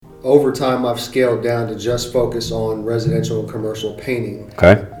over time, I've scaled down to just focus on residential and commercial painting.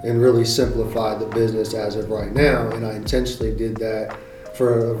 Okay. And really simplify the business as of right now. And I intentionally did that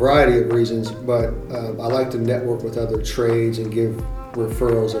for a variety of reasons, but I like to network with other trades and give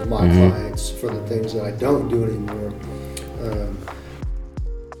referrals of my clients for the things that I don't do anymore.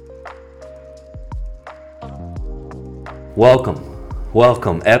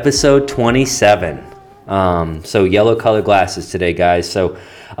 Welcome, episode 27. So yellow colored glasses today, guys. So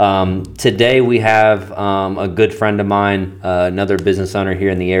today we have a good friend of mine, another business owner here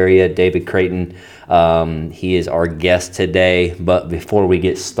in the area, David Creighton. He is our guest today, but before we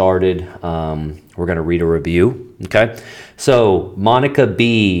get started, we're going to read a review, okay? So Monica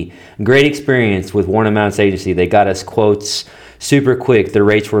B., great experience with Warren & Mounts Agency. They got us quotes super quick. The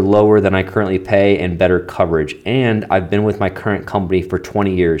rates were lower than I currently pay and better coverage. And I've been with my current company for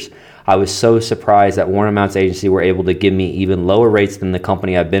 20 years. I was so surprised that Warren & Mounts Agency were able to give me even lower rates than the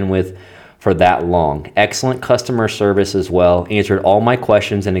company I've been with for that long. Excellent customer service as well. Answered all my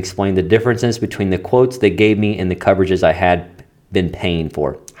questions and explained the differences between the quotes they gave me and the coverages I had been paying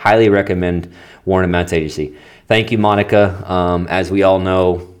for. Highly recommend Warren & Mounts Agency. Thank you, Monica. As we all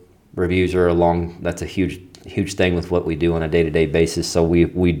know, reviews are that's a huge thing with what we do on a day-to-day basis. So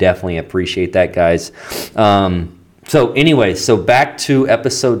we definitely appreciate that, guys. So back to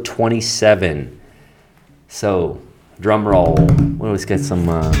episode 27. So drum roll. Let's get some,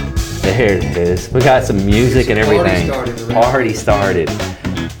 there it is. We got some music and everything. Already started.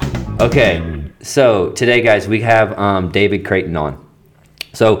 Okay, so today, guys, we have David Creighton on.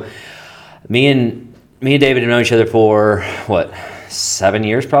 So me and David have known each other for, 7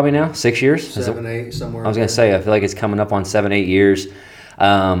 years probably now? 6 years? 7, 8, somewhere. I was going to say, I feel like it's coming up on 7, 8 years.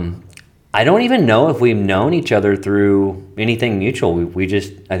 I don't even know if we've known each other through anything mutual.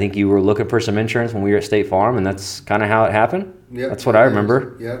 I think you were looking for some insurance when we were at State Farm, and that's kind of how it happened. Yep. That's what I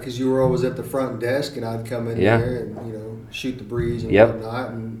remember. Yeah, because you were always at the front desk, and I'd come in there and shoot the breeze and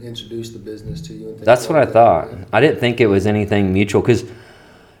whatnot, and introduce the business to you. And that's what I thought. Yeah. I didn't think it was anything mutual,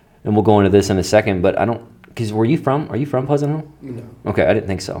 and we'll go into this in a second, but I don't. Because are you from Pleasant Hill? No. Okay, I didn't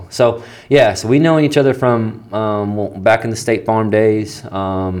think so. So we know each other from back in the State Farm days.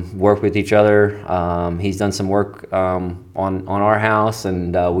 Worked with each other. He's done some work on our house,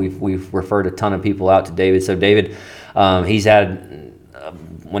 and we've referred a ton of people out to David. So David, he's had.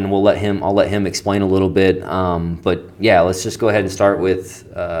 When I'll let him explain a little bit. But yeah, let's just go ahead and start with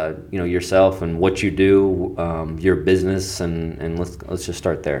yourself and what you do, your business, and let's just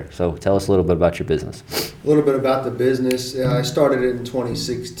start there. So tell us a little bit about your business. A little bit about the business. I started it in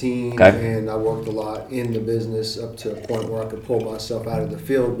 2016, and I worked a lot in the business up to a point where I could pull myself out of the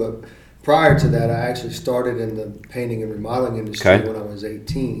field. But prior to that, I actually started in the painting and remodeling industry when I was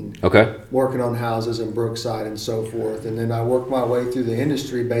 18. Okay. Working on houses in Brookside and so forth. And then I worked my way through the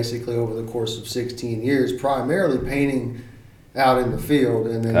industry basically over the course of 16 years, primarily painting out in the field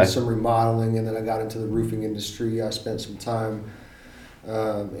and then some remodeling. And then I got into the roofing industry. I spent some time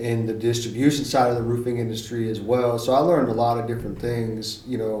in the distribution side of the roofing industry as well. So I learned a lot of different things,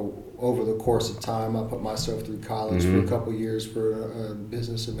 over the course of time. I put myself through college for a couple of years for a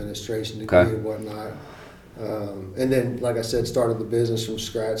business administration degree and whatnot. And then, like I said, started the business from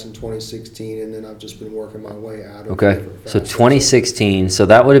scratch in 2016, and then I've just been working my way out of it. So 2016, so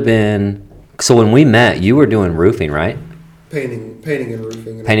that would have been, so when we met, you were doing roofing, right? Painting and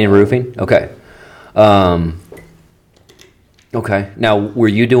roofing. Painting and roofing? Okay. Okay. Now, were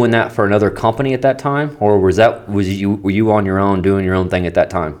you doing that for another company at that time, or were you on your own doing your own thing at that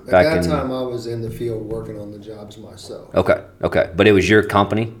time? At that time, I was in the field working on the jobs myself. Okay. But it was your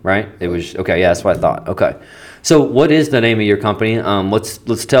company, right? It was okay. Yeah, that's what I thought. Okay. So, what is the name of your company?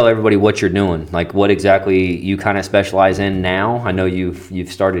 Let's tell everybody what you're doing. Like, what exactly you kind of specialize in now. I know you've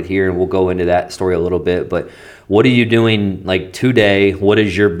started here, and we'll go into that story a little bit. But what are you doing like today? What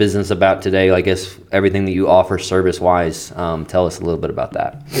is your business about today? I guess everything that you offer service-wise. Tell us a little bit about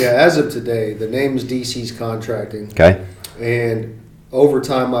that. Yeah, as of today, the name is DC's Contracting. Okay. And over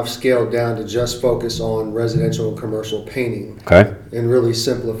time, I've scaled down to just focus on residential and commercial painting. Okay. And really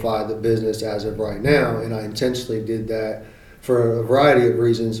simplify the business as of right now. And I intentionally did that for a variety of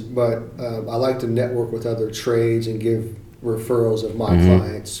reasons. But I like to network with other trades and give referrals of my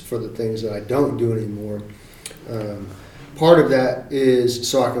clients for the things that I don't do anymore. Part of that is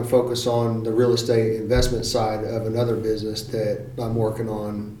so I can focus on the real estate investment side of another business that I'm working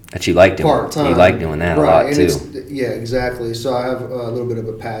on. That you like doing. Part-time. You like doing that a lot too. Yeah, exactly. So I have a little bit of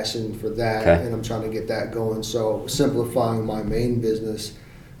a passion for that, and I'm trying to get that going. So simplifying my main business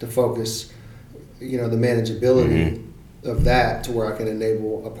to focus, the manageability of that to where I can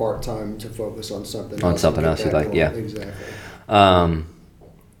enable a part-time to focus on something else. On something else you like, yeah. Exactly.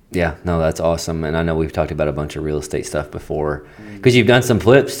 Yeah, no, that's awesome. And I know we've talked about a bunch of real estate stuff before because you've done some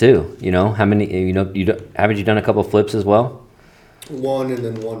flips too. How many, haven't you done a couple of flips as well? One and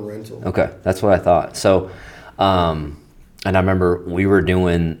then one rental. Okay. That's what I thought. So, and I remember we were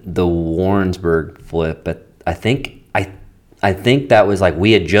doing the Warrensburg flip, but I think that was like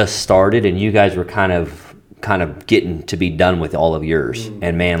we had just started and you guys were kind of getting to be done with all of yours.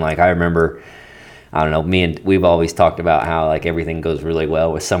 And man, like I remember, I don't know, we've always talked about how like everything goes really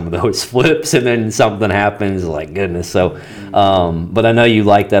well with some of those flips and then something happens, like goodness. So, but I know you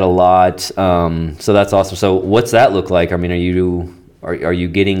like that a lot. So that's awesome. So what's that look like? I mean, are you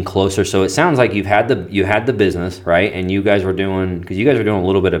getting closer? So it sounds like you had the business, right? And you guys were doing a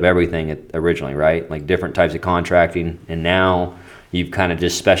little bit of everything originally, right? Like different types of contracting. And now you've kind of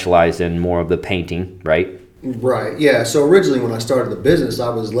just specialized in more of the painting, right? Right. Yeah. So originally when I started the business, I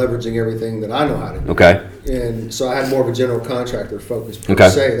was leveraging everything that I know how to do. Okay. And so I had more of a general contractor focus per Okay.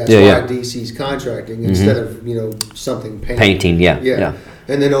 se. That's why DC's contracting instead of, something painting. Painting, yeah.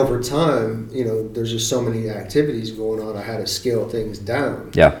 And then over time, there's just so many activities going on. I had to scale things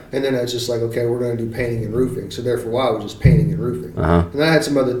down. Yeah. And then I was just like, okay, we're going to do painting and roofing. So therefore, I was just painting and roofing. Uh-huh. And I had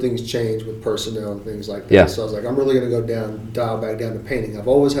some other things change with personnel and things like that. Yeah. So I was like, I'm really going to dial back down to painting. I've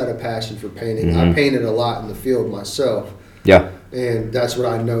always had a passion for painting. I painted a lot in the field myself. Yeah. And that's what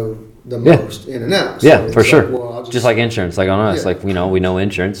I know the most in and out. So for sure. Well, just like insurance, like on us, like we know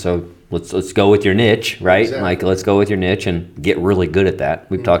insurance, so let's go with your niche, right? Exactly. Like let's go with your niche and get really good at that.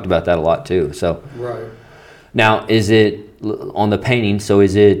 We've talked about that a lot too. So right. Now, is it on the painting? So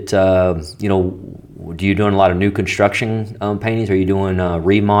is it do you doing a lot of new construction paintings? Are you doing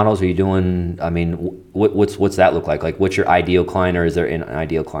remodels? Are you doing? I mean, what's that look like? Like, what's your ideal client, or is there an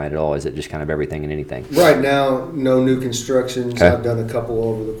ideal client at all? Is it just kind of everything and anything? Right now, no new constructions. Okay. I've done a couple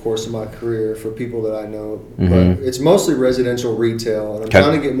over the course of my career for people that I know, but it's mostly residential retail, and I'm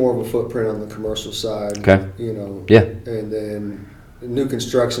trying to get more of a footprint on the commercial side. Okay. Yeah. And then new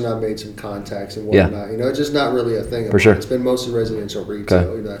construction, I've made some contacts and whatnot. It's just not really a thing. For sure. It's been mostly residential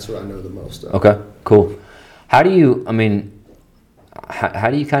retail. That's what I know the most of. Okay, cool. How do you kind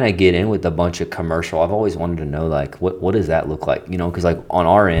of get in with a bunch of commercial? I've always wanted to know, like, what does that look like? Because like on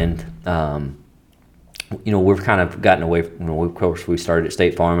our end, we've kind of gotten away from, of course we started at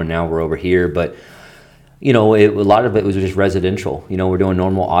State Farm and now we're over here, but a lot of it was just residential. We're doing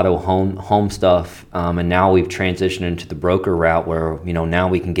normal auto home stuff, and now we've transitioned into the broker route where now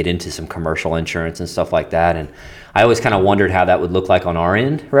we can get into some commercial insurance and stuff like that. And I always kind of wondered how that would look like on our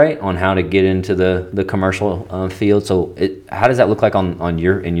end, right? On how to get into the commercial field. So how does that look like in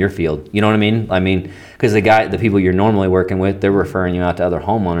your field? You know what I mean? I mean, because the people you're normally working with, they're referring you out to other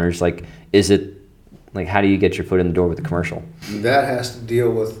homeowners. Like, is it like how do you get your foot in the door with the commercial? That has to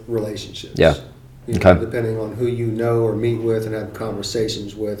deal with relationships. Yeah. Depending on who you know or meet with and have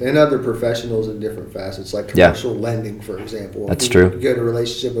conversations with, and other professionals in different facets, like commercial lending, for example. That's true. You get a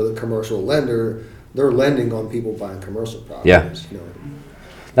relationship with a commercial lender, they're lending on people buying commercial properties. Yeah.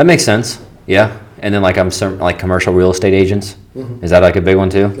 That makes sense. Yeah. And then like commercial real estate agents. Is that like a big one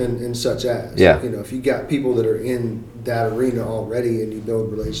too? And such as. Yeah. If you got people that are in that arena already and you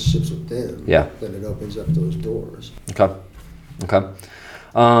build relationships with them, then it opens up those doors. Okay.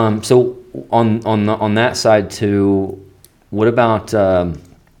 So on that side too, what about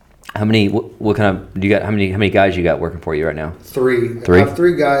how many guys you got working for you right now? Three. I have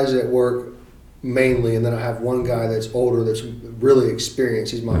 3 guys that work mainly, and then I have one guy that's older that's really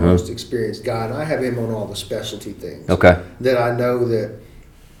experienced. He's my most experienced guy, and I have him on all the specialty things. Okay. That I know that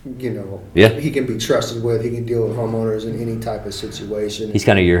he can be trusted with. He can deal with homeowners in any type of situation. He's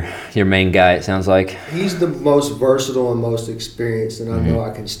kind of your main guy, it sounds like. He's the most versatile and most experienced, and I know I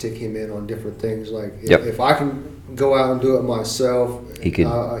can stick him in on different things. Like if I can go out and do it myself, he could.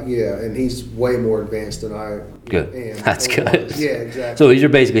 And he's way more advanced than I good. am. That's good. Yeah, exactly. So you're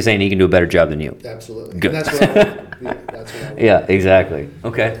basically saying he can do a better job than you. Absolutely. Good. And that's what I want. That's what I want. Yeah, exactly.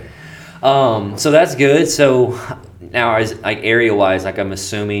 Okay. So that's good. So now, like area-wise, like I'm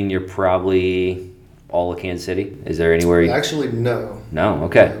assuming you're probably all of Kansas City. Is there anywhere? Actually, no. No.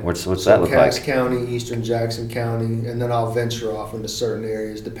 Okay. What's that look like? Cass County, Eastern Jackson County, and then I'll venture off into certain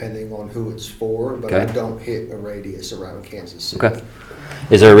areas depending on who it's for. But I don't hit a radius around Kansas City. Okay.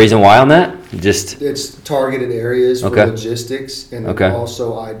 Is there a reason why on that? It's targeted areas for logistics, and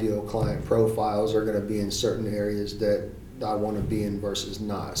also ideal client profiles are going to be in certain areas that I want to be in versus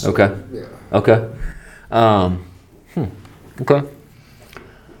not. So, yeah. Okay. Okay.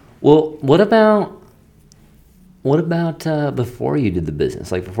 Well, what about before you did the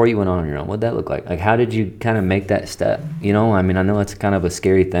business? Like before you went on your own, what'd that look like? Like how did you kind of make that step? I mean, I know it's kind of a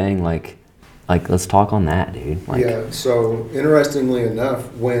scary thing. Like, like, let's talk on that, dude. Like, yeah. So interestingly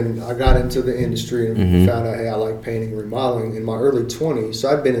enough, when I got into the industry and found out, hey, I like painting and remodeling in my early 20s. So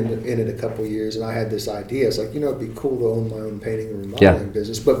I'd been in it a couple of years, and I had this idea. It's like, it'd be cool to own my own painting and remodeling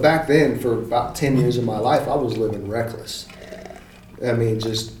business. But back then, for about 10 years of my life, I was living reckless. I mean,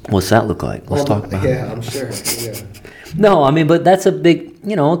 just what's that look like? Let's talk about it. Yeah, I'm sure. Yeah. No, I mean, but that's a big,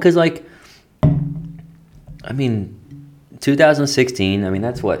 because like, I mean, 2016, I mean,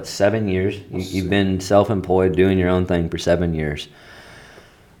 that's what, 7 years? You've been self-employed, doing your own thing for 7 years.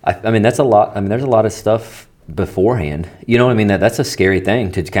 I mean, that's a lot. I mean, there's a lot of stuff beforehand. You know what I mean? That's a scary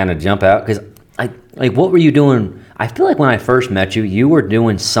thing to kind of jump out. Because, what were you doing? I feel like when I first met you, you were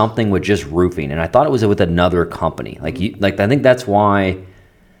doing something with just roofing. And I thought it was with another company. I think that's why.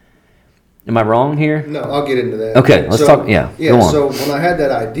 Am I wrong here? No, I'll get into that. Okay, let's talk. Yeah, go on. So when I had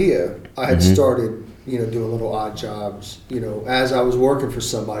that idea, I had started doing little odd jobs. As I was working for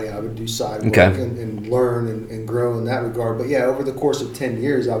somebody, I would do side work and learn and grow in that regard. But yeah, over the course of 10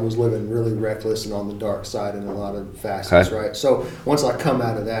 years, I was living really reckless and on the dark side in a lot of facets, right? So once I come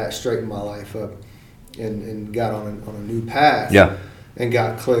out of that, straightened my life up and got on a new path and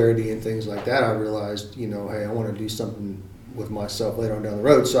got clarity and things like that, I realized, hey, I want to do something with myself later on down the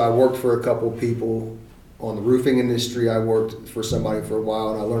road. So I worked for a couple people on the roofing industry. I worked for somebody for a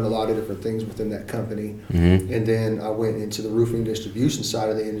while, and I learned a lot of different things within that company. And then I went into the roofing distribution side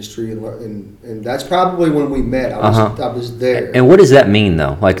of the industry, and that's probably when we met. I was there. And what does that mean,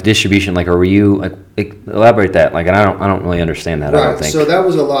 though? Like distribution, were you elaborate that? And I don't really understand that. Right. I don't think. So that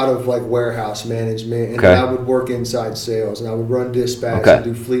was a lot of warehouse management, and then I would work inside sales, and I would run dispatch and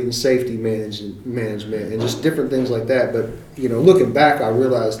do fleet and safety management, and just different things like that. But looking back, I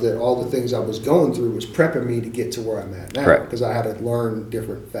realized that all the things I was going through was prepping me to get to where I'm at now, because I had to learn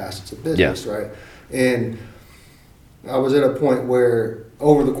different facets of business, right? And I was at a point where,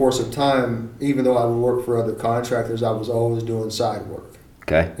 over the course of time, even though I would work for other contractors, I was always doing side work.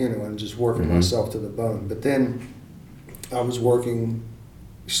 Okay. And just working myself to the bone. But then I was working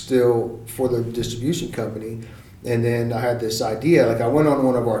still for the distribution company, and then I had this idea. I went on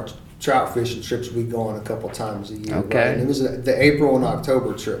one of our trout fishing trips. We go on a couple times a year. Okay. Right? And it was the April and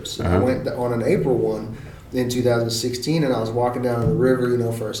October trips. And I went on an April one in 2016, and I was walking down the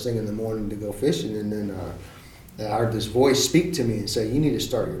river, first thing in the morning to go fishing, and then I heard this voice speak to me and say, "You need to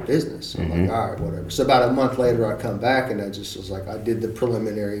start your business." I'm like, all right, whatever. So about a month later, I come back, and I just was like, I did the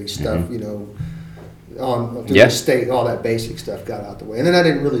preliminary stuff, on through the state, all that basic stuff got out the way. And then I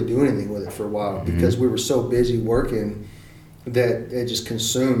didn't really do anything with it for a while because we were so busy working that it just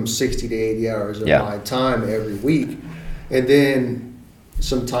consumed 60 to 80 hours of my time every week. And then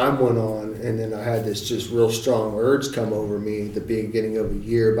some time went on, and then I had this just real strong urge come over me at the beginning of a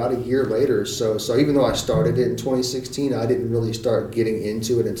year, about a year later or so. So even though I started it in 2016, I didn't really start getting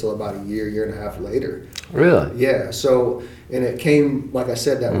into it until about a year and a half later. Really? Yeah. So, and it came, like I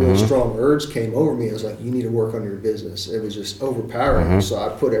said, that real strong urge came over me. I was like, you need to work on your business. It was just overpowering. So I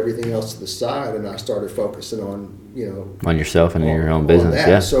put everything else to the side, and I started focusing on, on yourself and your own business.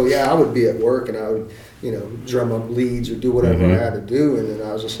 Yeah. So I would be at work, and I would, drum up leads or do whatever I had to do. And then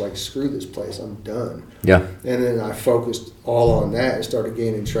I was just like, screw this place, I'm done. Yeah. And then I focused all on that and started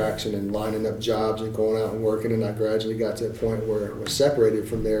gaining traction and lining up jobs and going out and working. And I gradually got to a point where it was separated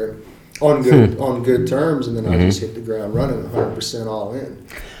from there on good terms. And then I just hit the ground running 100% all in.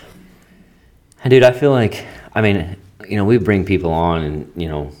 Dude, I feel like, we bring people on,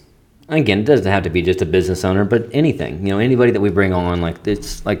 and, again, it doesn't have to be just a business owner, but anything, anybody that we bring on,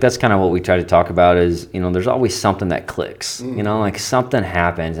 that's kind of what we try to talk about is, there's always something that clicks, something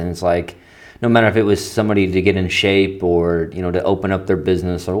happens, and it's like, no matter if it was somebody to get in shape or, to open up their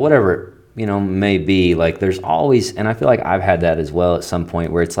business or whatever, may be, there's always, and I feel like I've had that as well at some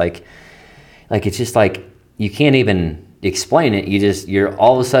point where it's like, it's just like, you can't even explain it. You're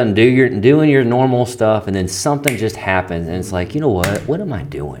all of a sudden doing your normal stuff, and then something just happens, and it's like, what am I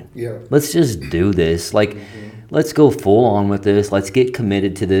doing? Yeah. Let's just do this. Let's go full on with this. Let's get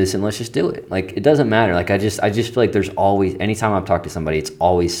committed to this, and let's just do it. It doesn't matter. I just feel like there's always, anytime I've talked to somebody, it's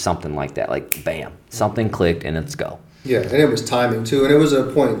always something like that. Bam, something clicked, and let's go. Yeah, and it was timing too, and it was a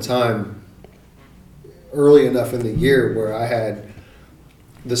point in time early enough in the year where I had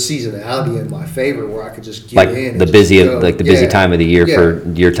the seasonality in my favor, where I could just get in the busy time of the year for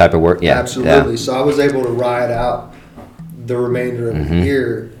your type of work. Yeah, absolutely. Yeah. So I was able to ride out the remainder of the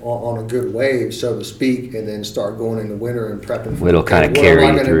year on a good wave, so to speak, and then start going into winter and prepping for it'll kind of carry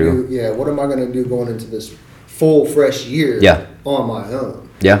you through. What am I going to do going into this full fresh year on my own?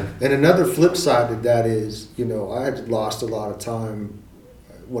 Yeah. And another flip side to that is, I had lost a lot of time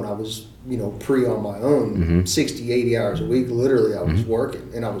when I was pre on my own, 60, 80 hours a week. Literally, I was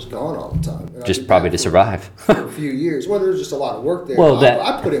working, and I was gone all the time. And just probably to survive. For a few years. Well, there's just a lot of work there. Well,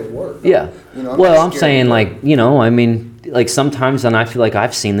 I put in work. Yeah. I'm saying like sometimes, and I feel like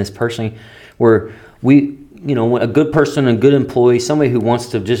I've seen this personally, where a good person, a good employee, somebody who wants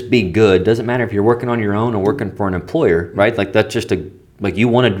to just be good, doesn't matter if you're working on your own or working for an employer, right? Like that's just like you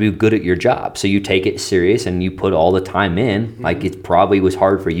want to do good at your job. So you take it serious and you put all the time in. Like it probably was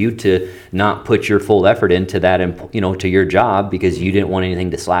hard for you to not put your full effort into that, to your job because you didn't want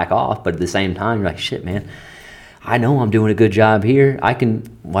anything to slack off. But at the same time, you're like, shit, man, I know I'm doing a good job here.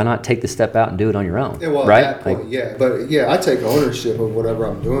 Why not take the step out and do it on your own? Yeah, well, right? At that point, yeah. But I take ownership of whatever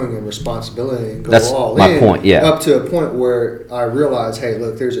I'm doing and responsibility and go that's all my in. Point, yeah. Up to a point where I realize, hey,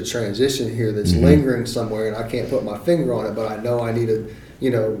 look, there's a transition here that's lingering somewhere and I can't put my finger on it, but I know I need to,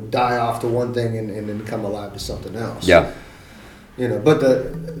 die off to one thing and then come alive to something else. Yeah. But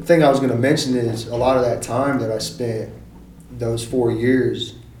the thing I was going to mention is a lot of that time that I spent, those 4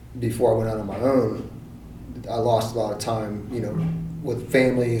 years before I went out on my own, I lost a lot of time, with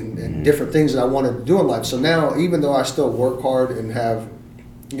family and different things that I wanted to do in life. So now, even though I still work hard and have,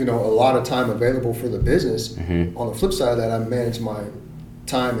 a lot of time available for the business, on the flip side of that, I manage my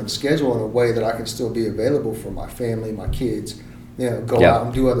time and schedule in a way that I can still be available for my family, my kids, go out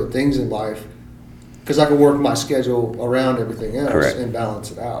and do other things in life. Because I can work my schedule around everything else and balance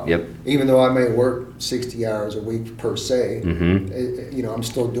it out. Yep. Even though I may work 60 hours a week per se, I'm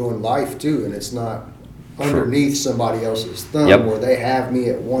still doing life too, and it's not underneath somebody else's thumb where they have me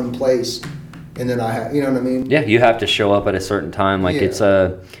at one place and then I have, you know what I mean? Yeah, you have to show up at a certain time. Like it's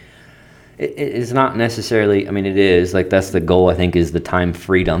not necessarily, it is like that's the goal, I think, is the time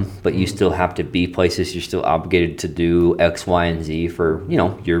freedom, but you still have to be places. You're still obligated to do X, Y, and Z for,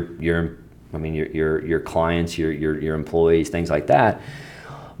 your clients, your employees, things like that.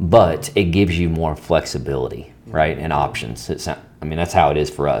 But it gives you more flexibility, right? And options. That's how it is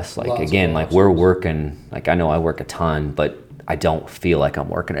for us. Like, again, like we're working, like I know I work a ton, but I don't feel like I'm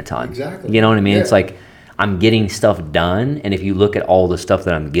working a ton. Exactly. You know what I mean? Yeah. It's like I'm getting stuff done. And if you look at all the stuff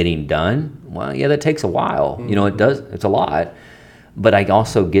that I'm getting done, well, yeah, that takes a while. It does. It's a lot. But I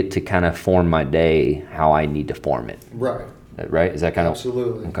also get to kind of form my day how I need to form it. Right. Right? Is that kind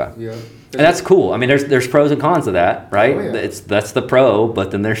Absolutely. of... Okay. Yeah. And that's cool. There's pros and cons of that, right? Oh, yeah. That's the pro,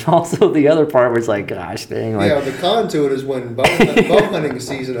 but then there's also the other part where it's like, gosh dang. Like, the con to it is when bow hunting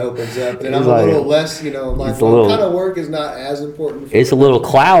season opens up, and I'm a little less, kind of work is not as important. It's a little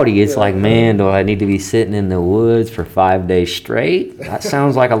cloudy. It's like, man, do I need to be sitting in the woods for 5 days straight? That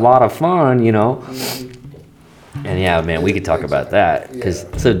sounds like a lot of fun, And yeah, man, we could talk about that because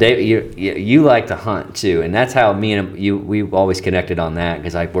so Dave, you like to hunt too, and that's how me and you we've always connected on that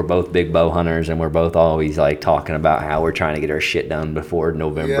because like we're both big bow hunters and we're both always like talking about how we're trying to get our shit done before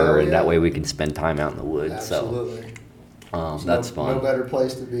November, and that way we can spend time out in the woods. Absolutely. So that's fun. No better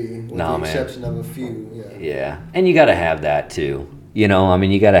place to be, with the exception of a few. Yeah, and you got to have that too. You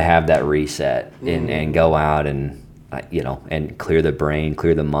got to have that reset and go out and and clear the brain,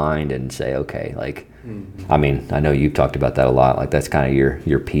 clear the mind, and say, okay, like. I know you've talked about that a lot. Like that's kind of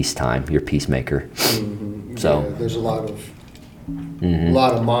your peace time, your peacemaker. So there's a lot of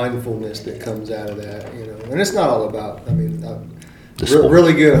mindfulness that comes out of that, And it's not all about.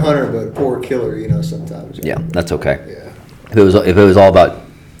 Really good hunter, but poor killer, sometimes. Yeah, that's okay. Yeah. If it was all about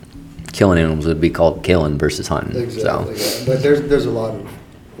killing animals, it'd be called killing versus hunting. Exactly. So. Yeah. But there's a lot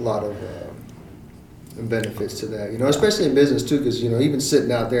of benefits to that, especially in business too, because even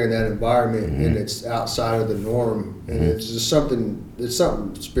sitting out there in that environment and it's outside of the norm, and it's just something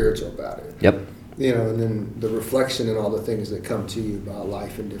spiritual about it. Yep. And then the reflection and all the things that come to you about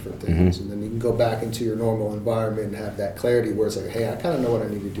life and different things, and then you can go back into your normal environment and have that clarity where it's like, hey, I kind of know what I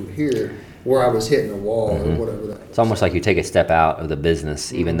need to do here, where I was hitting a wall or whatever that was. It's almost like you take a step out of the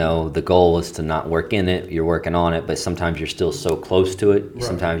business, even though the goal is to not work in it, you're working on it, but sometimes you're still so close to it. Right.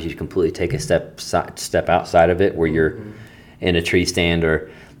 Sometimes you completely take a step outside of it where you're in a tree stand or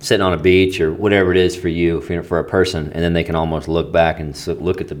sitting on a beach or whatever it is for you, for a person, and then they can almost look back and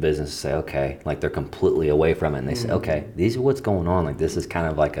look at the business and say, okay, like they're completely away from it, and they say, okay, these are what's going on. Like this is kind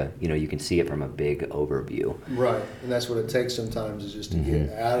of like you can see it from a big overview. Right, and that's what it takes sometimes is just to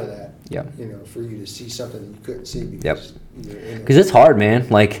get out of that. Yeah. For you to see something that you couldn't see because you're in it. Because it's hard, man.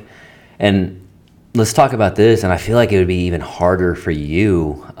 Like, and let's talk about this, and I feel like it would be even harder for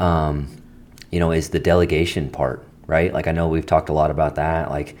you, is the delegation part. Right? Like I know we've talked a lot about that.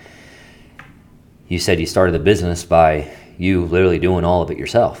 Like you said, you started the business by you literally doing all of it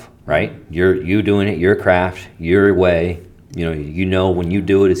yourself, right? You doing it, your craft, your way. When you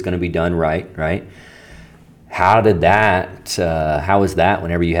do it, it's going to be done right? how was that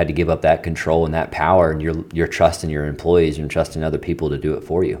whenever you had to give up that control and that power, and you're trusting your employees and trusting other people to do it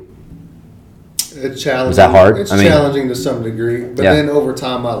for you? It's challenging. Was that hard? It's challenging to some degree, but Yeah. then over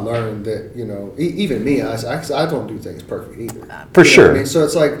time I learned that, you know, even me, I don't do things perfect either. For You know sure. what I mean? So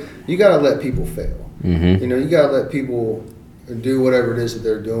it's like, you got to let people fail. Mm-hmm. You know, you got to let people do whatever it is that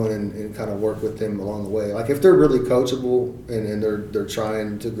they're doing and kind of work with them along the way. Like if they're really coachable and they're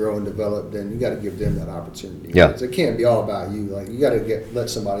trying to grow and develop, then you got to give them that opportunity. Yeah. It can't be all about you. Like you got to let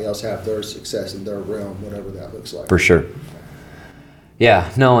somebody else have their success in their realm, whatever that looks like. For sure.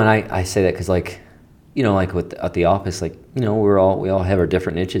 Yeah, no, and I say that because, like, you know, like at the office, like, you know, we all have our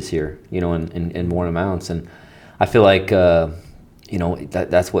different niches here, you know, in more amounts, and I feel like you know,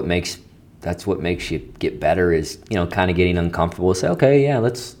 that's what makes you get better is, you know, kind of getting uncomfortable. Say, okay, yeah,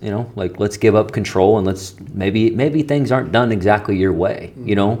 let's give up control and let's maybe things aren't done exactly your way,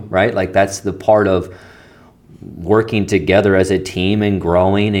 you know, right? Like that's the part of working together as a team and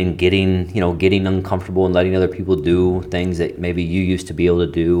growing and getting uncomfortable and letting other people do things that maybe you used to be able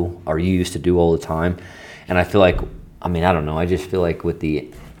to do or you used to do all the time. And I feel like, I mean, I don't know, I just feel like with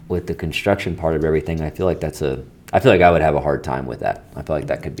the construction part of everything, I feel like I would have a hard time with that. I feel like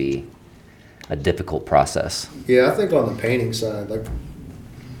that could be a difficult process. Yeah, I think on the painting side, like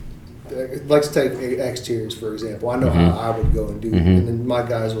let's take exteriors for example. I know how I would go and do, and then my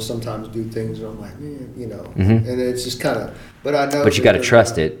guys will sometimes do things, and I'm like, man, you know, and it's just kind of. But I know. But you got to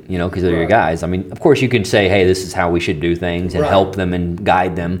trust it, you know, because they're your guys. I mean, of course, you can say, hey, this is how we should do things, and help them and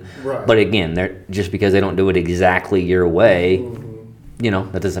guide them. Right. But again, they're just because they don't do it exactly your way, you know,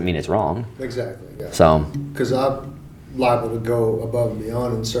 that doesn't mean it's wrong. Exactly. Yeah. So. Because I'm liable to go above and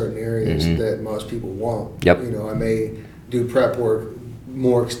beyond in certain areas that most people won't. Yep. You know, I may do prep work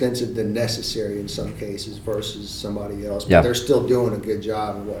more extensive than necessary in some cases versus somebody else, but they're still doing a good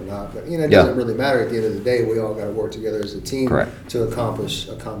job and whatnot. But you know, it doesn't really matter at the end of the day. We all got to work together as a team to accomplish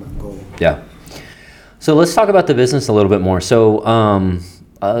a common goal. Yeah. So let's talk about the business a little bit more. So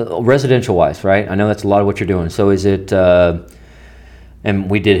residential wise, right? I know that's a lot of what you're doing. So is it? And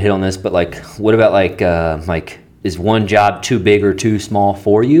we did hit on this, but like, what about like is one job too big or too small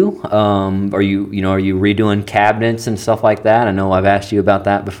for you? Are you redoing cabinets and stuff like that? I know I've asked you about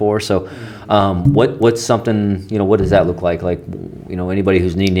that before. So, what's something, you know, what does that look like? Like, you know, anybody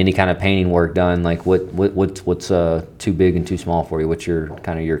who's needing any kind of painting work done, like what's too big and too small for you? What's your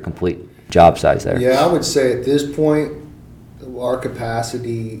complete job size there? Yeah, I would say at this point, our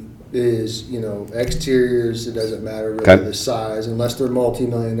capacity is, you know, exteriors, it doesn't matter really the size, unless they're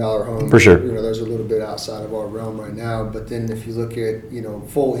multi-million-dollar homes. For sure. You know, there's a little bit outside of our realm right now. But then if you look at, you know,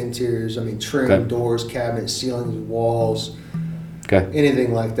 full interiors, I mean, trim, doors, cabinets, ceilings, walls,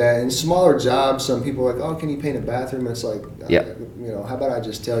 anything like that. And smaller jobs, some people are like, oh, can you paint a bathroom? It's like, you know, how about I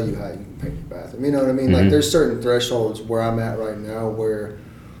just tell you how you can paint your bathroom? You know what I mean? Like there's certain thresholds where I'm at right now where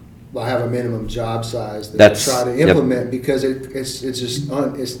I have a minimum job size that I try to implement because it's just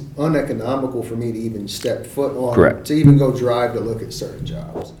it's uneconomical for me to even step foot on to even go drive to look at certain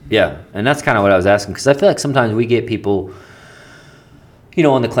jobs. Yeah, and that's kind of what I was asking because I feel like sometimes we get people, you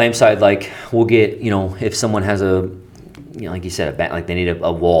know, on the claim side, like we'll get, you know, if someone has a, you know, like you said, like they need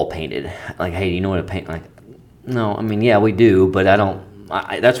a wall painted, like, hey, do you know what to paint? Like, no, I mean, yeah, we do, but I don't.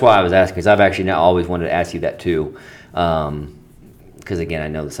 That's why I was asking because I've actually now always wanted to ask you that too. Because again, I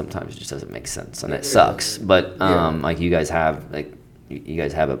know that sometimes it just doesn't make sense and it sucks. But like you guys have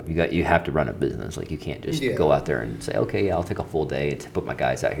you have to run a business. Like you can't just go out there and say, okay, yeah, I'll take a full day to put my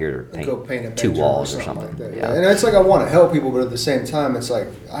guys out here to paint 2 walls or something. Like that. And it's like I want to help people, but at the same time, it's like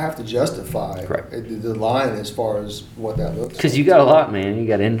I have to justify the line as far as what that looks. Because you got a lot, man. You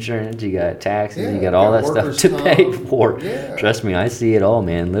got insurance, you got taxes, you got all that stuff to pay for. Yeah. Trust me, I see it all,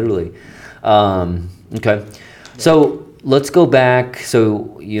 man. Literally. Okay, so. Let's go back.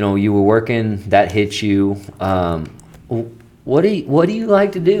 So, you know, you were working, that hit you. What do you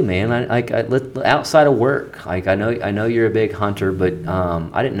like to do, man? Outside of work. Like I know you're a big hunter, but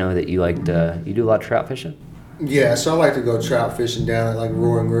I didn't know that you you do a lot of trout fishing. Yeah, so I like to go trout fishing down at like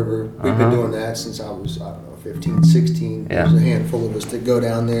Roaring River. We've been doing that since I was, I don't know, 15, 16. Yeah. There's a handful of us that go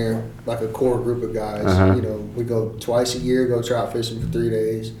down there, like a core group of guys. You know, we go twice a year, go trout fishing for 3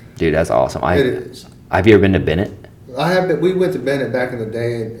 days. Dude, that's awesome. It is. Have you ever been to Bennett? I have been. We went to Bennett back in the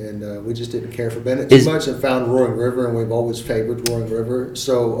day, and we just didn't care for Bennett too much and found Roaring River, and we've always favored Roaring River.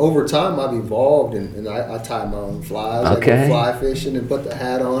 So over time, I've evolved, and I tie my own flies. Okay. I go fly fishing and put the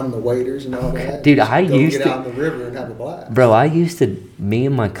hat on, and the waders and all that. Dude, I used to get out in the river and have a blast. Bro, me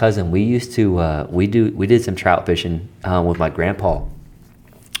and my cousin, we used to, we did some trout fishing with my grandpa,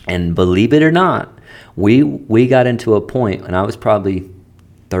 and believe it or not, we got into a point, and I was probably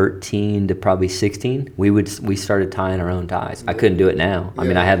 13 to probably 16, we started tying our own ties. I couldn't do it now. I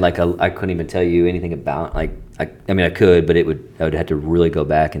mean, I couldn't even tell you anything about I could, but I would have to really go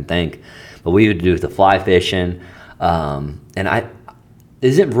back and think. But we would do the fly fishing, and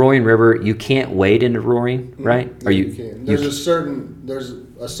isn't Roaring River, you can't wade into Roaring, right? Yeah, you can. There's a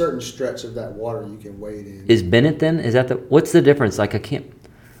certain stretch of that water you can wade in. Is Bennett then? What's the difference? Like I can't.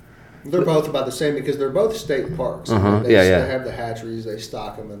 They're both about the same because they're both state parks. Uh-huh. They have the hatcheries, they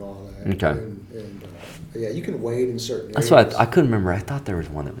stock them and all that. Okay. And yeah, you can wade in certain areas. That's what I couldn't remember. I thought there was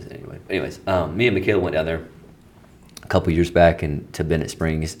one that was anyway. Anyways, me and Michaela went down there a couple years back to Bennett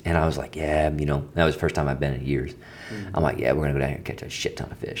Springs, and I was like, yeah, that was the first time I've been in years. Mm-hmm. I'm like, yeah, we're gonna go down here and catch a shit ton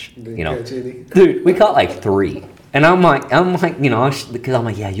of fish. Catch any? Dude, we caught like 3. And I'm like, because I'm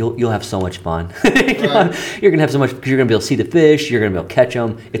like, yeah, you'll have so much fun. You're gonna have so much because you're gonna be able to see the fish. You're gonna be able to catch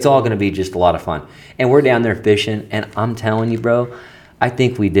them. It's all gonna be just a lot of fun. And we're down there fishing, and I'm telling you, bro, I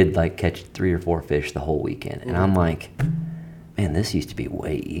think we did like catch 3 or 4 fish the whole weekend. And I'm like, man, this used to be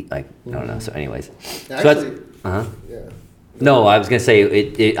way I don't know. So, anyways, actually, yeah. No, I was gonna say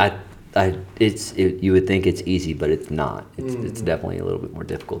you would think it's easy, but it's not. It's definitely a little bit more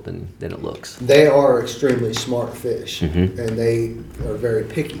difficult than it looks. They are extremely smart fish, Mm-hmm. and they are very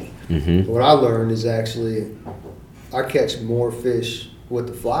picky. Mm-hmm. What I learned is actually I catch more fish with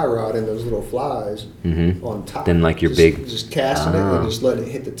the fly rod and those little flies on top. Then like your just casting it and just letting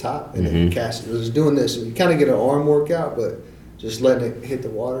it hit the top and then casting it. Just doing this, so you kind of get an arm workout, but just letting it hit the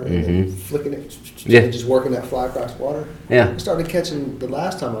water and then flicking it, and just working that fly across water. Yeah. I started catching, the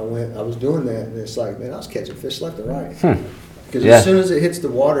last time I went, I was doing that, and it's like, man, I was catching fish left and right. Because as soon as it hits the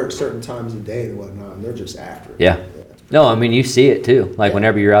water at certain times of the day and whatnot, and they're just after it. Yeah. No, I mean, you see it too. Like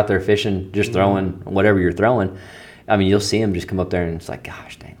whenever you're out there fishing, just throwing whatever you're throwing, I mean, you'll see them just come up there and it's like,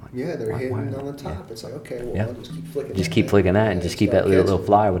 gosh dang. Like, yeah, they're hitting on the top. Yeah. It's like, okay, well, I'll just keep flicking just keep flicking that and just keep that little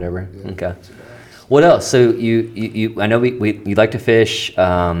fly or whatever. Yeah, okay. What else? So you I know you like to fish.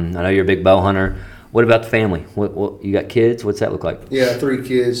 I know you're a big bow hunter. What about the family? What you got kids? What's that look like? Yeah, 3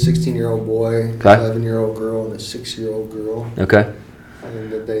 kids, 16-year-old boy, 11-year-old girl, and a 6-year-old girl. Okay.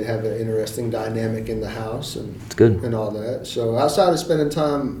 And that they have an interesting dynamic in the house and good. And all that. So outside of spending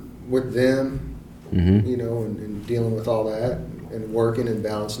time with them, and dealing with all that and working and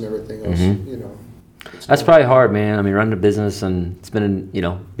balancing everything else, That's probably hard, man. I mean, running a business and spending,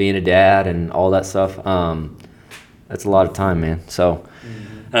 being a dad and all that stuff. That's a lot of time, man. So,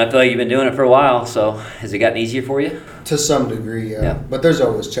 and I feel like you've been doing it for a while. So, has it gotten easier for you? To some degree, yeah. But there's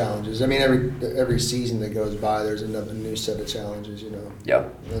always challenges. I mean, every season that goes by, there's another new set of challenges. Yeah.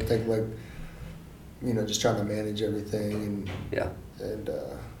 I think just trying to manage everything and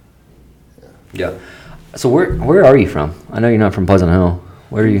yeah. So where are you from? I know you're not from Pleasant Hill.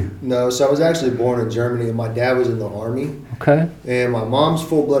 Where are you? No, so I was actually born in Germany, and my dad was in the Army. Okay. And my mom's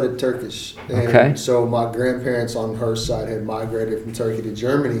full-blooded Turkish. And okay. So my grandparents on her side had migrated from Turkey to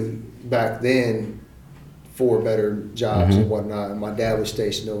Germany back then for better jobs and whatnot. And my dad was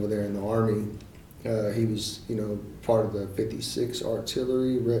stationed over there in the Army. He was, part of the 56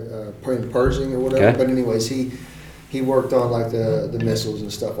 Artillery in Pershing or whatever. Okay. But anyways, he worked on like the missiles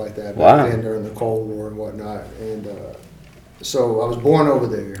and stuff like that back then during the Cold War and whatnot. And so I was born over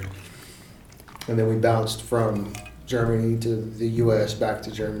there, and then we bounced from Germany to the U.S., back to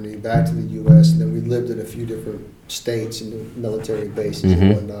Germany, back to the U.S., and then we lived in a few different states and military bases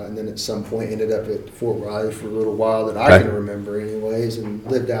and whatnot, and then at some point ended up at Fort Riley for a little while that I can remember anyways, and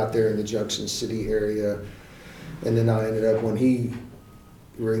lived out there in the Junction City area. And then I ended up, when he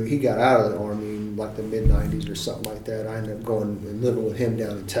got out of the Army in like the mid-'90s or something like that, I ended up going and living with him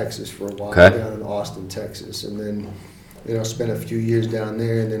down in Texas for a while, down in Austin, Texas, and then spent a few years down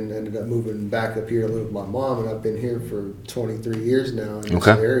there, and then ended up moving back up here to live with my mom, and I've been here for 23 years now in this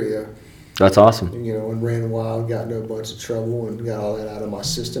area. That's awesome. And ran wild, got into a bunch of trouble, and got all that out of my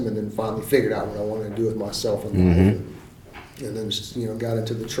system, and then finally figured out what I wanted to do with myself in life. And then just, got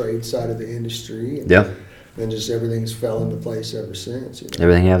into the trade side of the industry. And then just everything's fell into place ever since.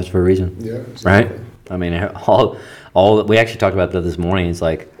 Everything happens for a reason. Yeah, exactly. Right? I mean, all we actually talked about that this morning. It's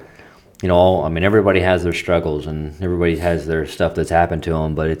like, everybody has their struggles and everybody has their stuff that's happened to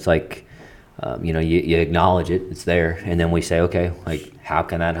them, but it's like, you acknowledge it, it's there, and then we say, okay, like, how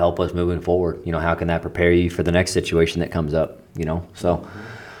can that help us moving forward? How can that prepare you for the next situation that comes up? So,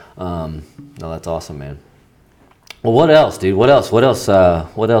 no, that's awesome, man. Well, what else, dude? What else you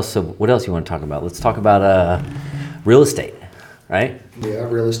want to talk about? Let's talk about real estate, right? Yeah,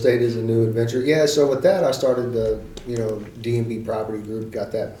 real estate is a new adventure. Yeah, so with that, I started the D&B Property Group.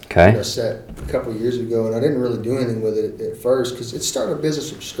 Got that set a couple of years ago, and I didn't really do anything with it at first because it's starting a business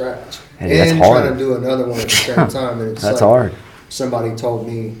from scratch and that's hard. Trying to do another one at the same time. And it's that's hard. somebody told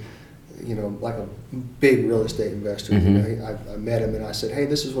me, you know, like a big real estate investor, you know, I met him and I said, hey,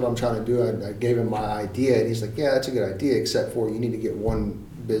 this is what I'm trying to do. I gave him my idea, and he's like, yeah, that's a good idea, except for you need to get one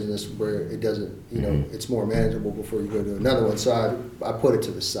business where it doesn't, you know, it's more manageable before you go to another one. So I put it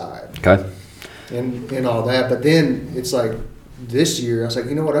to the side. Okay. And all that. But then it's like this year, I was like,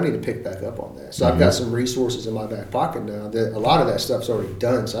 you know what, I need to pick back up on that. So I've got some resources in my back pocket now that a lot of that stuff's already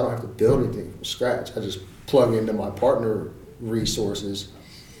done, so I don't have to build anything from scratch. I just plug into my partner resources,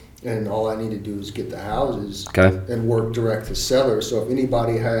 and all I need to do is get the houses and work direct to sellers. So if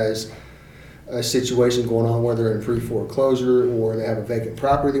anybody has a situation going on where they're in pre-foreclosure, or they have a vacant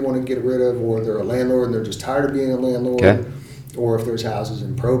property they want to get rid of, or they're a landlord and they're just tired of being a landlord, or if there's houses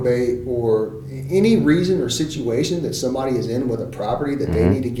in probate, or any reason or situation that somebody is in with a property that they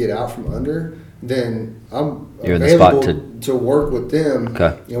need to get out from under, then I'm available to work with them,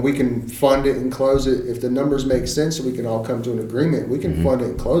 and we can fund it and close it. If the numbers make sense and we can all come to an agreement, we can fund it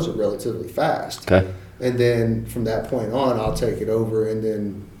and close it relatively fast. And then from that point on, I'll take it over and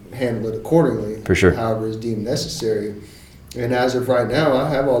then handle it accordingly, however is deemed necessary. And as of right now, I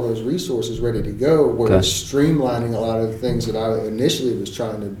have all those resources ready to go. We're streamlining a lot of the things that I initially was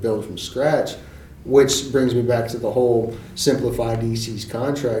trying to build from scratch, which brings me back to the whole simplify DC's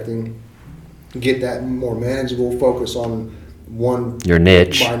contracting, get that more manageable, focus on my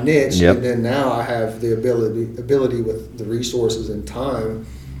niche, and then now I have the ability with the resources and time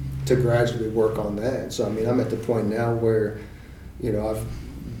to gradually work on that. So I mean, I'm at the point now where, you know, I've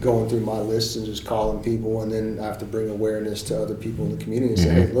going through my lists and just calling people, and then I have to bring awareness to other people in the community and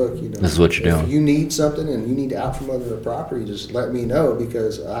say, hey, look, you know, this is what you're doing. If you need something and you need out from under a property, just let me know,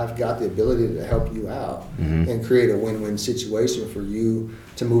 because I've got the ability to help you out and create a win-win situation for you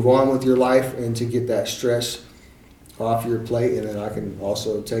to move on with your life and to get that stress off your plate, and then I can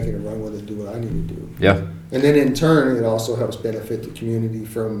also take it and run with it and do what I need to do. And then in turn, it also helps benefit the community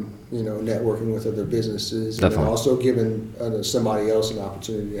from, you know, networking with other businesses, and then also giving somebody else an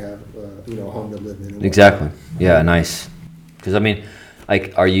opportunity to have, you know, a home to live in. Exactly. Yeah, nice. Because I mean,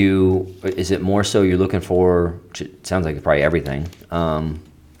 like, is it more so you're looking for, it sounds like probably everything, not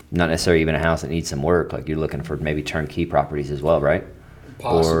necessarily even a house that needs some work, like you're looking for maybe turnkey properties as well, right?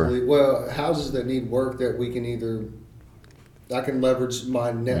 Possibly. Well, houses that need work that we can I can leverage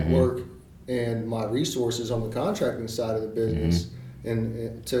my network and my resources on the contracting side of the business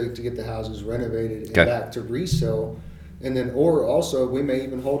and to get the houses renovated and back to resale. And then, or also, we may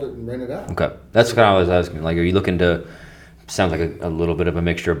even hold it and rent it out. Okay. That's kind of what I was asking. Like, are you looking to, sounds like a little bit of a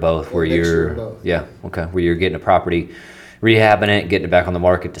mixture of both, where you're, where you're getting a property, rehabbing it, getting it back on the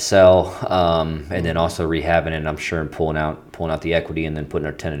market to sell, and then also rehabbing it, and I'm sure, and pulling out the equity and then putting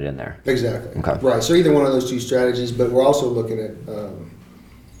our tenant in there. Exactly. Okay. Right. So either one of those two strategies, but we're also looking at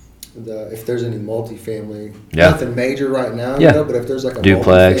if there's any multifamily, nothing major right now, you know, but if there's like a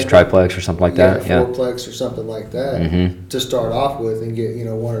duplex, triplex, or something like that, fourplex or something like that, to start off with and get, you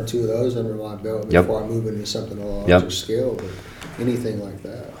know, one or two of those under my belt before I move into something on a larger scale, but anything like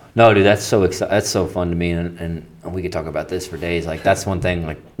that. No, dude, that's so fun to me, and we could talk about this for days. Like, that's one thing,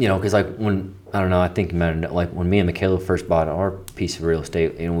 like, you know, because like when, I don't know, I think like when me and Michaela first bought our piece of real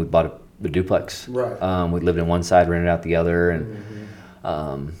estate, you know, we bought a duplex. Right. We lived in one side, rented out the other,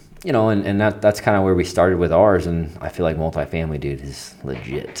 and you know, and that's kind of where we started with ours. And I feel like multifamily, dude, is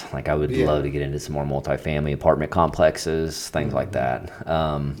legit. Like, I would love to get into some more multifamily apartment complexes, things like that.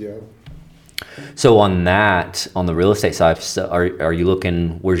 So on the real estate side, are you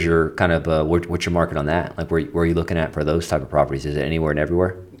looking? Where's your kind of what's your market on that? Like, where are you looking at for those type of properties? Is it anywhere and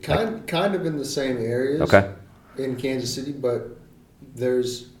everywhere? Kind of in the same areas. Okay. In Kansas City, but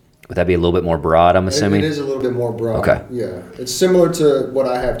there's. Would that be a little bit more broad? I'm assuming it is a little bit more broad. Okay. Yeah, it's similar to what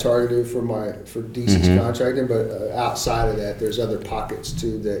I have targeted for DC's contracting, but outside of that, there's other pockets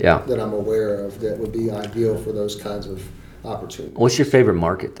too that I'm aware of that would be ideal for those kinds of opportunities. What's your favorite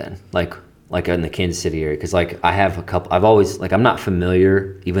market then? Like in the Kansas City area? Because like I have a couple. I've always, like, I'm not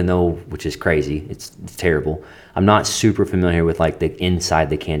familiar, even though, which is crazy. It's terrible. I'm not super familiar with like the inside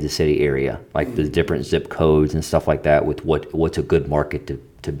the Kansas City area, like the different zip codes and stuff like that. With what's a good market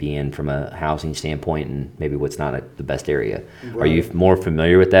to be in from a housing standpoint, and maybe what's not the best area. Right. Are you more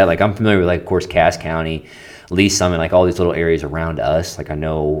familiar with that? Like, I'm familiar with, like, of course, Cass County, Lee Summit, like all these little areas around us. Like, I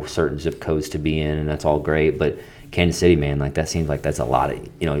know certain zip codes to be in, and that's all great. But Kansas City, man, like, that seems like that's a lot of,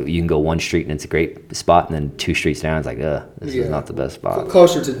 you know, you can go one street and it's a great spot, and then 2 streets down, it's like, this is not the best spot.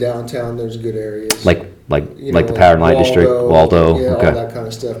 Closer to downtown, there's good areas. Like the Power and Light District, Waldo. Yeah, all that kind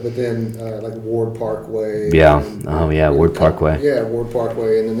of stuff. But then, like Ward Parkway. Yeah. Ward Parkway. Yeah, Ward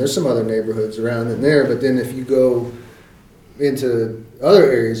Parkway. And then there's some other neighborhoods around in there. But then if you go into other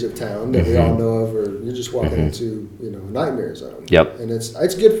areas of town that we all know of, or you're just walking into a nightmare zone. Yep. And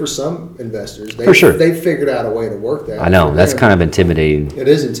it's good for some investors. For sure. They figured out a way to work that. I know that's kind of intimidating. It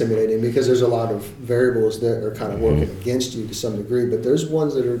is intimidating because there's a lot of variables that are kind of working against you to some degree. But there's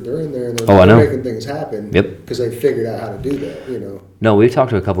ones that they're in there and they're making things happen. Yep. Because they figured out how to do that. No, we've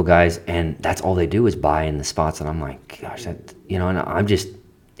talked to a couple guys, and that's all they do is buy in the spots, and I'm like, gosh, and I'm just.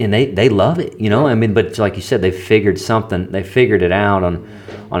 And they love it, I mean, but like you said, they figured it out on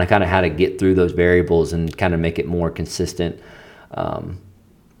a kind of how to get through those variables and kind of make it more consistent. But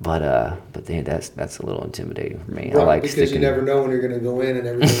that's a little intimidating for me. Right, I like because you never know when you're going to go in and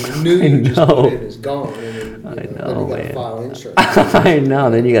everything new you just put in is gone. And then, then you got to file insurance. I know.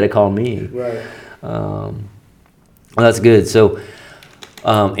 Then you got to call me. Right. Well, that's good. So.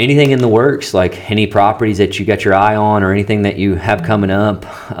 Anything in the works, like any properties that you got your eye on or anything that you have coming up,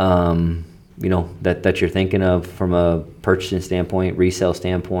 that you're thinking of from a purchasing standpoint, resale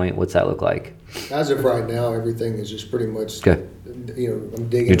standpoint? What's that look like? As of right now, everything is just pretty much, okay. I'm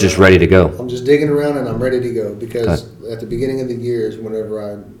digging. You're just ready to go. I'm just digging around and I'm ready to go because at the beginning of the year is whenever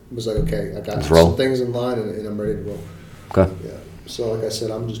I was like, okay, I got some things in line and I'm ready to roll. Okay. Yeah. So like I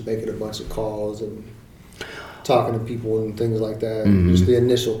said, I'm just making a bunch of calls and talking to people and things like that. Just the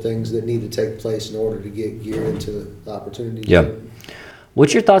initial things that need to take place in order to get geared into the opportunities. Yeah.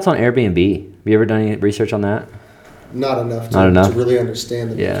 What's your thoughts on Airbnb? Have you ever done any research on that? Not enough to really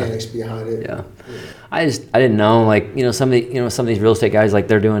understand the mechanics behind it. Yeah. I didn't know, some of these real estate guys, like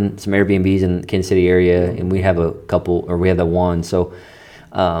they're doing some Airbnbs in the Kansas City area, and we have a couple, or we have the one. So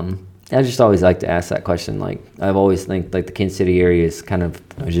I just always like to ask that question. Like I've always think like the Kansas City area is kind of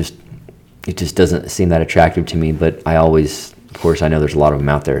it just doesn't seem that attractive to me, but of course, I know there's a lot of them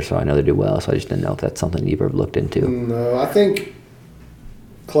out there, so I know they do well, so I just didn't know if that's something you've ever looked into. No, I think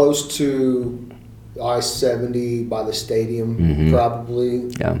close to I-70 by the stadium,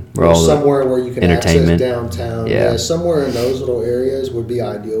 probably. Yeah. Somewhere where you can access downtown. Yeah. Somewhere in those little areas would be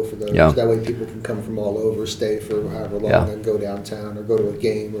ideal for those. Yeah. That way people can come from all over, stay for however long, and go downtown or go to a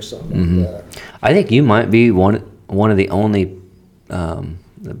game or something like that. I think you might be one of the only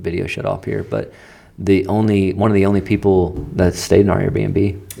the video shut off here, but one of the only people that stayed in our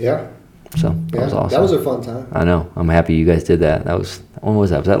Airbnb. Yeah. So that was awesome. That was a fun time. I know. I'm happy you guys did that. When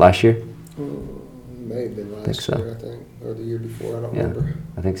was that? Was that last year? May have been last year, I think, or the year before. I don't remember.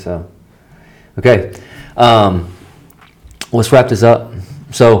 I think so. Okay. Let's wrap this up.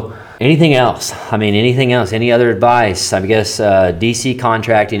 So, anything else? Any other advice? I guess DC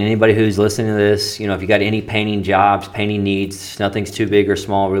Contracting, anybody who's listening to this, if you got any painting jobs, painting needs, nothing's too big or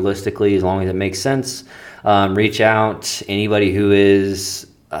small realistically, as long as it makes sense. Reach out. Anybody who is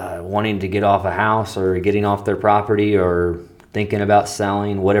wanting to get off a house or getting off their property or thinking about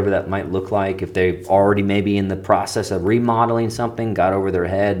selling, whatever that might look like, if they've already maybe in the process of remodeling something, got over their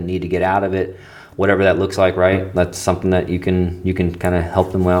head and need to get out of it, whatever that looks like, right? That's something that you can kind of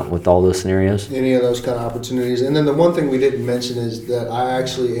help them out with all those scenarios. Any of those kind of opportunities. And then the one thing we didn't mention is that I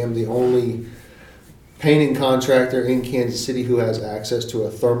actually am the only painting contractor in Kansas City who has access to a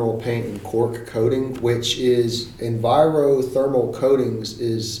thermal paint and cork coating, which is Enviro Thermal Coatings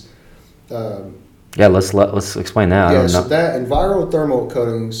is... let's explain that. Yeah, so that Enviro Thermal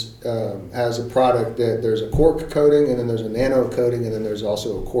Coatings has a product that there's a cork coating, and then there's a nano coating, and then there's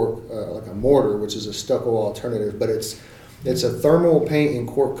also a cork, like a mortar, which is a stucco alternative. But it's a thermal paint and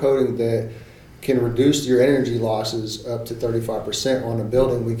cork coating that can reduce your energy losses up to 35% on a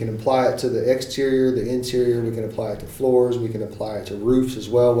building. We can apply it to the exterior, the interior. We can apply it to floors. We can apply it to roofs as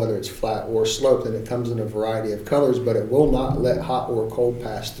well, whether it's flat or sloped. And it comes in a variety of colors, but it will not let hot or cold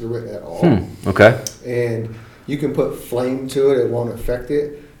pass through it at all. Okay. And you can put flame to it. It won't affect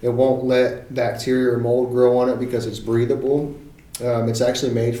it. It won't let bacteria or mold grow on it because it's breathable. It's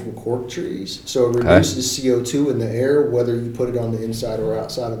actually made from cork trees, so it reduces CO2 in the air, whether you put it on the inside or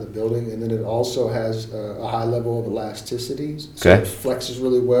outside of the building. And then it also has a high level of elasticities, so it flexes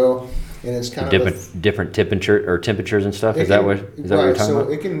really well. And it's kind of different temperatures and stuff. Is that what you're talking about?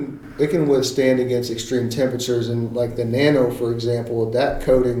 It can withstand against extreme temperatures. And like the nano, for example, that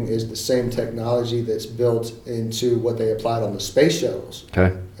coating is the same technology that's built into what they applied on the space shuttles.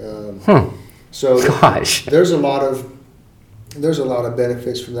 Okay. So gosh, there's a lot of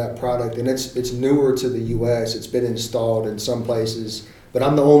benefits from that product, and it's newer to the U.S. It's been installed in some places, but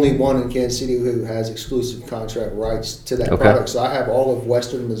I'm the only one in Kansas City who has exclusive contract rights to that product. So I have all of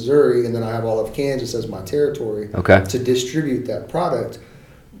Western Missouri, and then I have all of Kansas as my territory to distribute that product.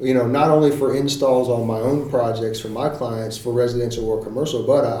 not only for installs on my own projects for my clients for residential or commercial,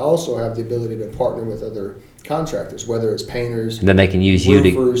 but I also have the ability to partner with other contractors, whether it's painters, and then they can use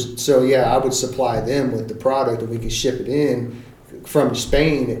roofers. You to. So I would supply them with the product, and we can ship it in from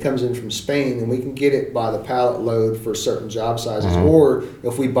Spain. It comes in from Spain, and we can get it by the pallet load for certain job sizes, or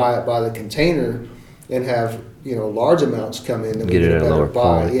if we buy it by the container and have large amounts come in, then we get a better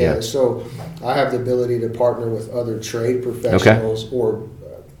buy. So I have the ability to partner with other trade professionals or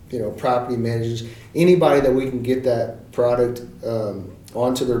property managers, anybody that we can get that product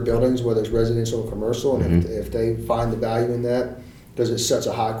onto their buildings, whether it's residential or commercial, and if they find the value in that, because it's such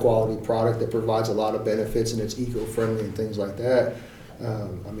a high quality product that provides a lot of benefits and it's eco-friendly and things like that.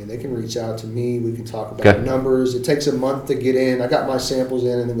 They can reach out to me. We can talk about numbers. It takes a month to get in. I got my samples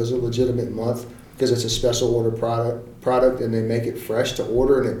in, and it was a legitimate month because it's a special order product, and they make it fresh to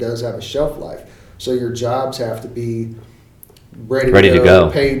order, and it does have a shelf life. So your jobs have to be ready to go,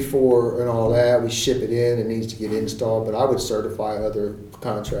 paid for, and all that. We ship it in. It needs to get installed, but I would certify other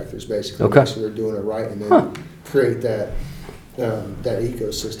contractors basically, make sure they're doing it right, and then create that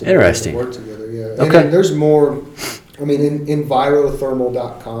ecosystem. Interesting. Work together, And then there's more.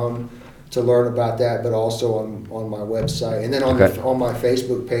 Envirothermal.com to learn about that, but also on my website, and then on my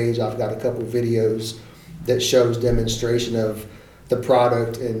Facebook page, I've got a couple videos that shows demonstration of the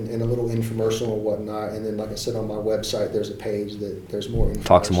product and a little infomercial and whatnot. And then, like I said, on my website, there's a page that there's more information.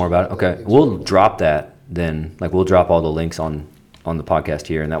 Talk some more about it. Okay. We'll drop that then. We'll drop all the links on the podcast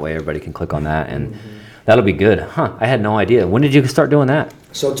here, and that way everybody can click on that, and that'll be good. I had no idea. When did you start doing that?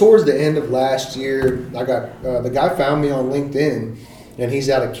 So towards the end of last year, I got the guy found me on LinkedIn, and he's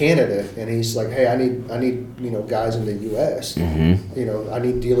out of Canada, and he's like, hey, I need guys in the U.S. I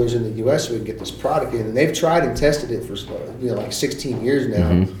need dealers in the U.S. so we can get this product in. And they've tried and tested it for 16 years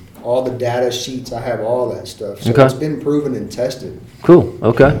now. All the data sheets, I have all that stuff. So it's been proven and tested. Cool.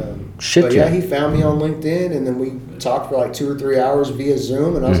 Okay. He found me on LinkedIn, and then we talked for 2 or 3 hours via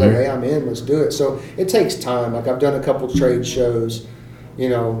Zoom, and I was like, hey, I'm in, let's do it. So it takes time. I've done a couple trade shows,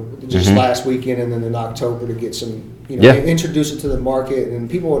 just last weekend, and then in October to get some, introduce it to the market, and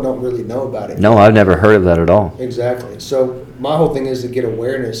people don't really know about it. No, I've never heard of that at all. Exactly. So my whole thing is to get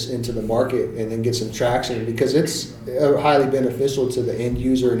awareness into the market and then get some traction, because it's highly beneficial to the end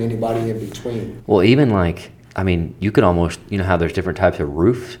user and anybody in between. Well, even you could almost, how there's different types of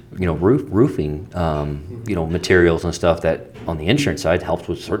roofing, materials and stuff that on the insurance side helps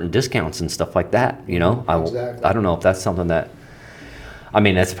with certain discounts and stuff like that. Exactly. I don't know if that's something that,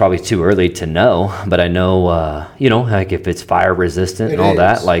 that's probably too early to know, but I know, if it's fire resistant and all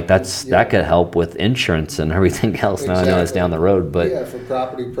that, that could help with insurance and everything else. Now I know it's down the road, but for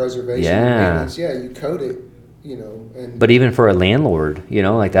property preservation, maintenance, you code it, but even for a landlord,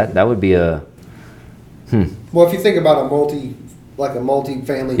 that would be a. Well, if you think about a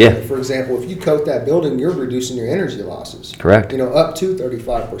multi-family, for example, if you coat that building, you're reducing your energy losses. Correct. Up to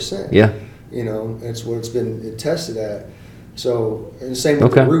 35%. Yeah. It's what it's been tested at. So, and same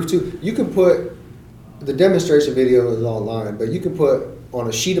with the roof too. You can put, the demonstration video is online, but you can put on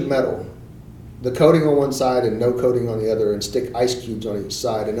a sheet of metal the coating on one side and no coating on the other, and stick ice cubes on each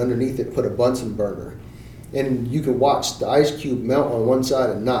side, and underneath it put a Bunsen burner. And you can watch the ice cube melt on one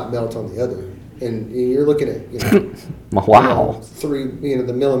side and not melt on the other. And you're looking at, wow,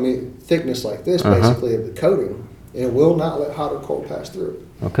 the millimeter thickness like this, basically, of the coating, and it will not let hot or cold pass through.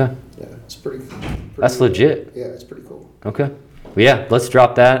 Okay. Yeah, it's pretty That's legit. Yeah, it's pretty cool. Okay. Well, let's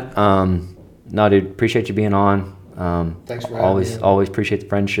drop that. No, dude, appreciate you being on. Thanks for having me. Always appreciate the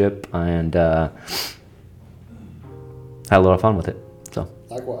friendship, and had a lot of fun with it. So.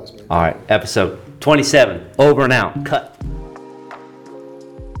 Likewise, man. All right, episode 27, over and out. Cut.